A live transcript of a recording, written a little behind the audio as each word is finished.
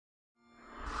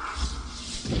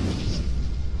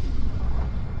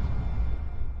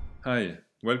Hi,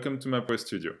 welcome to Mapwize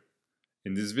Studio.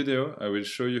 In this video, I will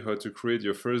show you how to create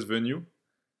your first venue,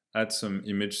 add some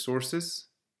image sources,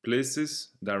 places,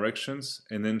 directions,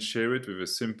 and then share it with a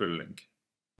simple link.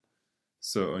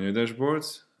 So on your dashboard,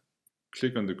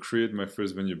 click on the Create My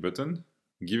First Venue button,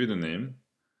 give it a name,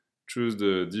 choose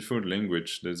the default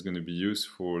language that's going to be used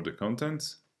for the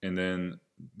content, and then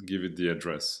give it the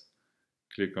address.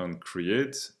 Click on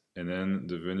Create, and then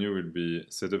the venue will be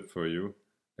set up for you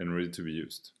and ready to be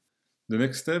used. The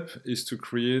next step is to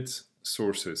create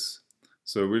sources.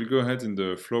 So we'll go ahead in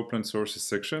the floor plan sources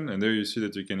section, and there you see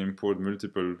that you can import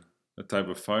multiple type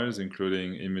of files,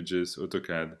 including images,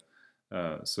 AutoCAD.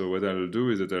 So what I'll do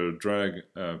is that I'll drag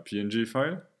a PNG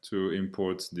file to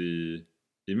import the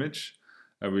image.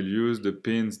 I will use the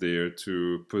pins there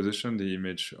to position the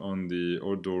image on the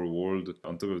outdoor world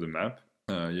on top of the map.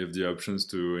 You have the options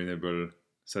to enable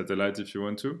satellite if you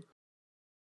want to.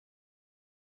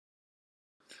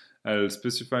 I'll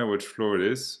specify what floor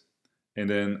it is, and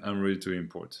then I'm ready to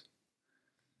import.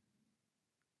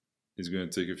 It's going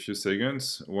to take a few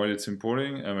seconds. While it's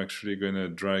importing, I'm actually going to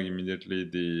drag immediately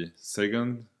the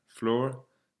second floor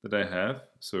that I have.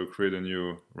 So create a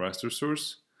new raster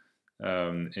source,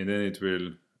 and then it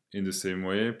will, in the same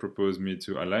way, propose me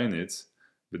to align it.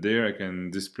 But there I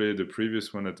can display the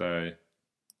previous one that I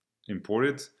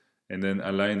imported, and then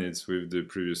align it with the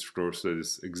previous floor so that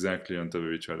it's exactly on top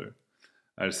of each other.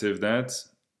 I'll save that,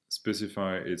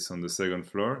 specify it's on the second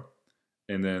floor,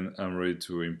 and then I'm ready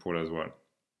to import as well.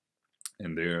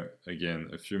 And there, again,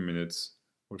 a few minutes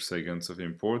or seconds of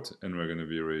import, and we're going to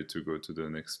be ready to go to the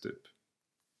next step.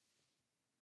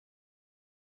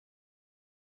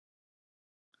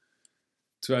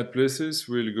 To add places,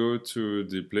 we'll go to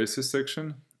the places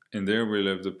section, and there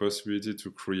we'll have the possibility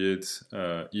to create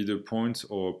either points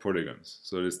or polygons.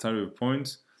 So let's start with a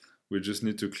point. We just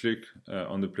need to click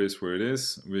on the place where it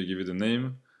is. We give it a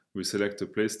name. We select a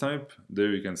place type.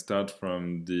 There you can start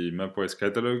from the Mapwize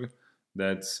catalog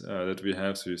that we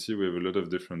have. So you see we have a lot of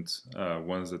different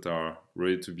ones that are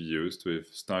ready to be used with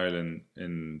style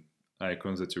and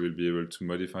icons that you will be able to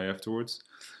modify afterwards.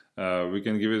 We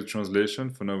can give it a translation.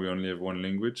 For now we only have one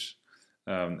language.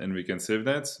 And we can save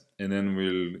that. And then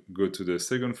we'll go to the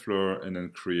second floor and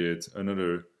then create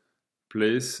another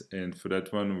place, and for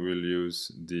that one we'll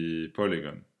use the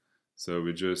polygon. So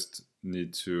we just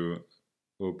need to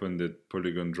open the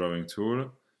polygon drawing tool,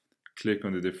 click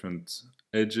on the different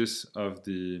edges of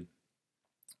the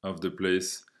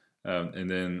place, and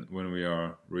then when we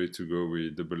are ready to go, we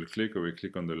double click or we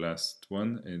click on the last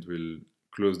one and it will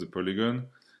close the polygon.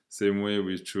 Same way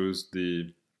we choose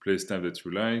the place type that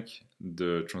you like,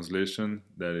 the translation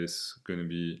that is going to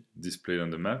be displayed on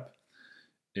the map,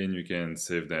 and you can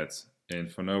save that. And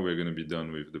for now, we're going to be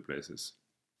done with the places.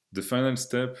 The final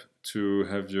step to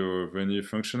have your venue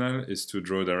functional is to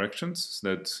draw directions so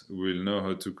that we'll know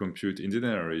how to compute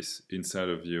itineraries inside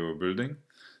of your building.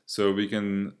 So we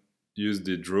can use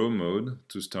the draw mode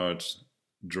to start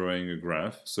drawing a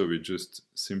graph. So we just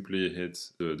simply hit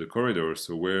the corridor.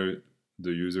 So where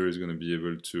the user is going to be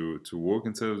able to walk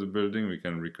inside of the building, we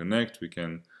can reconnect, we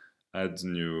can add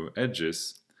new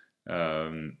edges.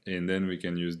 And then we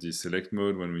can use the select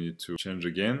mode when we need to change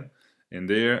again. And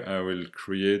there I will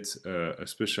create a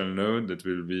special node that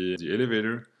will be the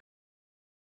elevator.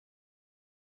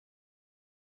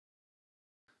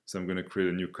 So I'm going to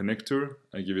create a new connector.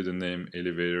 I give it the name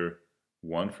elevator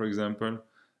 1, for example.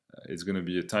 It's going to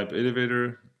be a type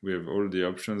elevator. We have all the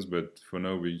options, but for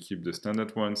now we keep the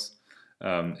standard ones.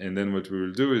 And then what we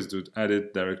will do is to add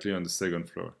it directly on the second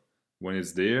floor. When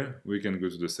it's there, we can go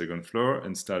to the second floor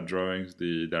and start drawing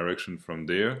the direction from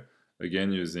there,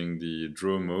 again using the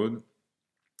draw mode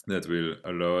that will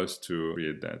allow us to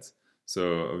create that.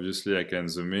 So obviously I can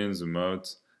zoom in, zoom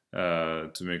out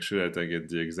to make sure that I get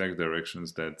the exact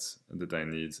directions that I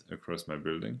need across my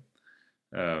building.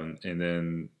 And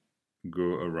then go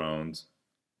around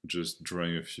just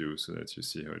drawing a few so that you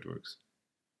see how it works.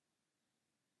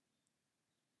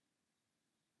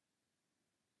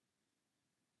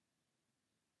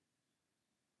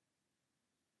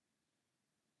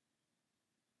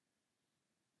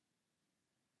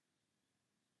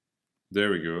 There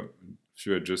we go, a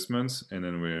few adjustments, and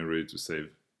then we're ready to save.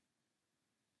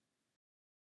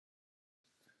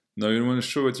 Now you want to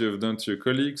show what you have done to your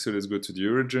colleagues, so let's go to the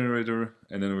URL generator,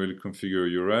 and then we'll configure a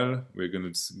URL. We're going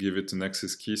to give it an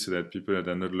access key so that people that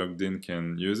are not logged in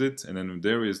can use it, and then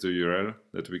there is the URL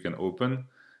that we can open,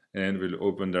 and we'll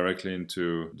open directly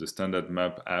into the standard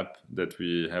map app that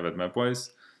we have at Mapwize.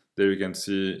 There you can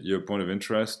see your point of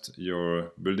interest,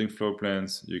 your building floor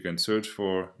plans. You can search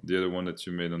for the other one that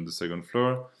you made on the second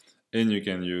floor, and you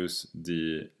can use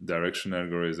the direction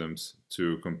algorithms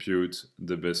to compute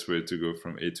the best way to go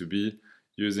from A to B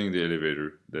using the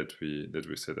elevator that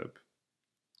we set up.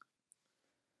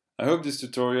 I hope this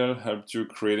tutorial helped you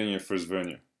creating your first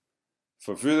venue.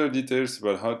 For further details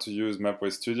about how to use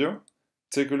Mapwize Studio,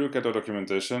 take a look at our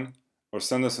documentation or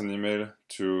send us an email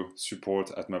to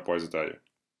support@mapwize.io.